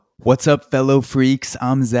What's up, fellow freaks?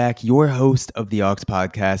 I'm Zach, your host of the Aux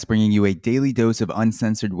Podcast, bringing you a daily dose of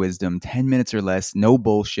uncensored wisdom, 10 minutes or less, no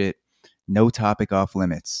bullshit, no topic off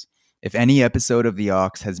limits. If any episode of the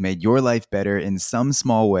Aux has made your life better in some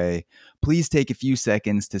small way, please take a few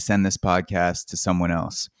seconds to send this podcast to someone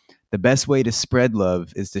else. The best way to spread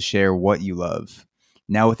love is to share what you love.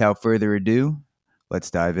 Now, without further ado,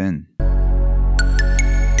 let's dive in.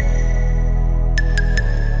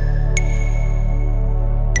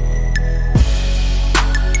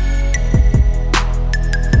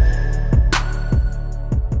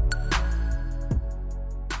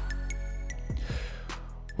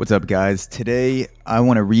 What's up, guys? Today, I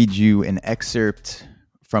want to read you an excerpt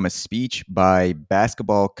from a speech by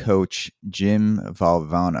basketball coach Jim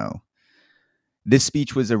Valvano. This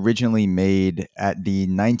speech was originally made at the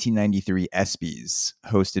 1993 ESPYs,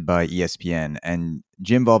 hosted by ESPN, and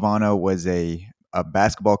Jim Valvano was a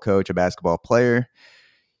basketball coach, a basketball player.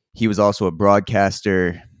 He was also a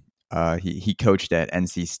broadcaster. He coached at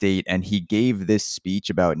NC State, and he gave this speech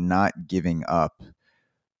about not giving up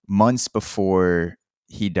months before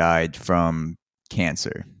he died from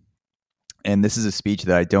cancer. And this is a speech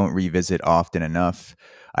that I don't revisit often enough.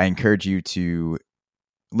 I encourage you to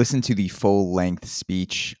listen to the full-length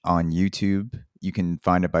speech on YouTube. You can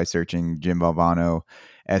find it by searching Jim Valvano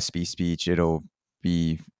ESPY speech. It'll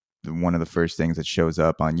be one of the first things that shows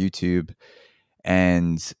up on YouTube.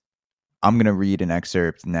 And I'm going to read an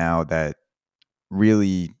excerpt now that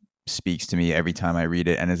really speaks to me every time I read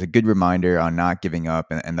it, and is a good reminder on not giving up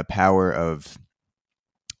and the power of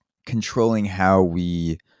controlling how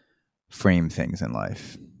we frame things in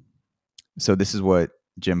life. So this is what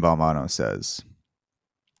Jim Valvano says.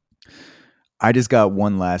 I just got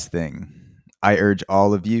one last thing. I urge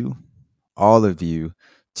all of you,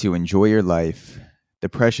 to enjoy your life, the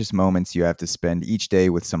precious moments you have to spend each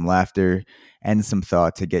day with some laughter and some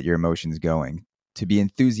thought to get your emotions going, to be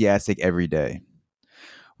enthusiastic every day.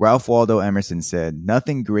 Ralph Waldo Emerson said,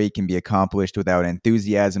 "Nothing great can be accomplished without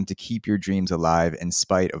enthusiasm to keep your dreams alive in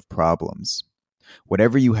spite of problems."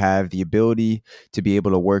 Whatever you have, the ability to be able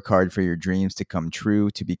to work hard for your dreams to come true,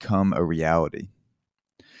 to become a reality.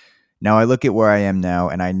 Now I look at where I am now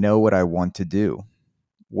and I know what I want to do.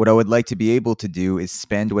 What I would like to be able to do is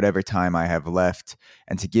spend whatever time I have left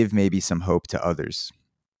and to give maybe some hope to others.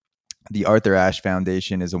 The Arthur Ashe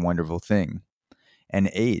Foundation is a wonderful thing. And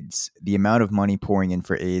AIDS, the amount of money pouring in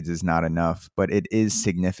for AIDS is not enough, but it is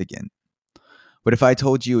significant. But if I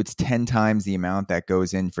told you it's 10 times the amount that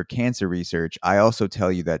goes in for cancer research, I also tell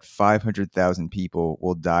you that 500,000 people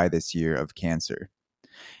will die this year of cancer.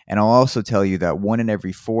 And I'll also tell you that 1 in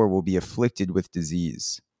every 4 will be afflicted with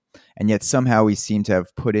disease. And yet somehow we seem to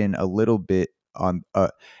have put in a little bit of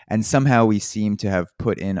the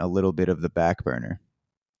back burner.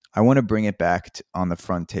 I want to bring it back on the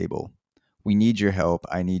front table. We need your help.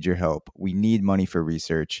 I need your help. We need money for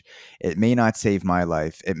research. It may not save my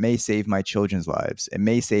life. It may save my children's lives. It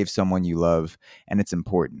may save someone you love, and it's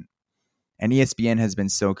important. And ESPN has been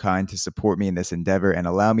so kind to support me in this endeavor and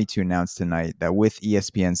allow me to announce tonight that with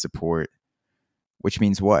ESPN support, which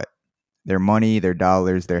means what? Their money, their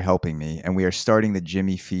dollars, they're helping me. And we are starting the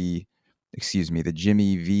Jimmy V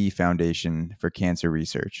Foundation for Cancer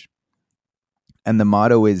Research. And the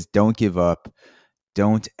motto is, don't give up.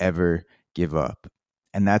 Don't ever give up.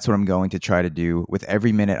 And that's what I'm going to try to do with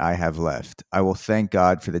every minute I have left. I will thank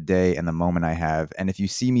God for the day and the moment I have. And if you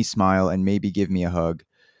see me smile and maybe give me a hug,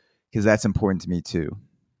 because that's important to me too.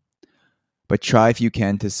 But try if you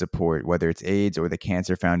can to support, whether it's AIDS or the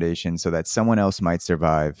Cancer Foundation, so that someone else might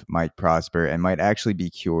survive, might prosper, and might actually be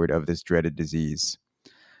cured of this dreaded disease.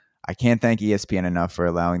 I can't thank ESPN enough for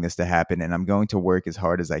allowing this to happen, and I'm going to work as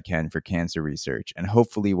hard as I can for cancer research, and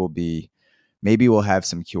hopefully maybe we'll have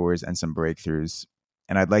some cures and some breakthroughs.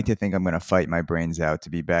 And I'd like to think I'm going to fight my brains out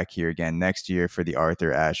to be back here again next year for the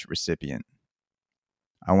Arthur Ashe recipient.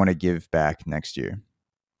 I want to give back next year.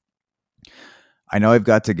 I know I've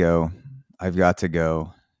got to go,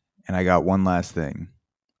 and I got one last thing.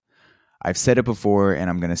 I've said it before,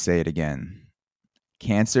 and I'm going to say it again.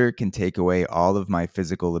 Cancer can take away all of my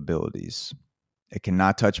physical abilities. It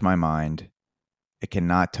cannot touch my mind. It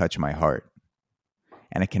cannot touch my heart.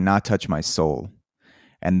 And it cannot touch my soul.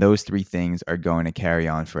 And those 3 things are going to carry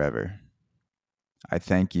on forever. I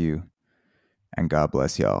thank you, and God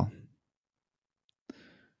bless y'all.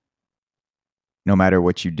 No matter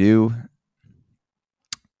what you do,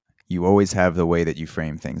 you always have the way that you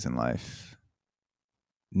frame things in life.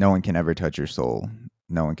 No one can ever touch your soul.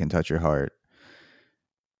 No one can touch your heart.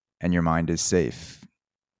 And your mind is safe.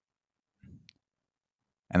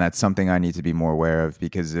 And that's something I need to be more aware of,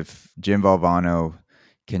 because if Jim Valvano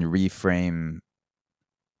can reframe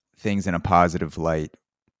things in a positive light,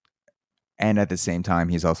 and at the same time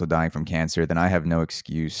he's also dying from cancer, then I have no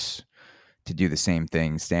excuse to do the same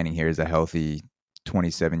thing, standing here as a healthy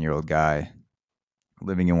 27-year-old guy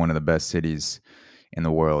living in one of the best cities in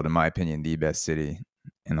the world, in my opinion, the best city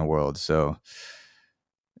in the world. So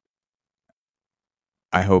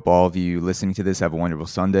I hope all of you listening to this have a wonderful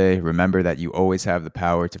Sunday. Remember that you always have the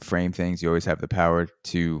power to frame things. You always have the power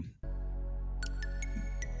to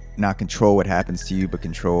not control what happens to you, but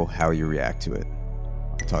control how you react to it.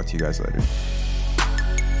 I'll talk to you guys later.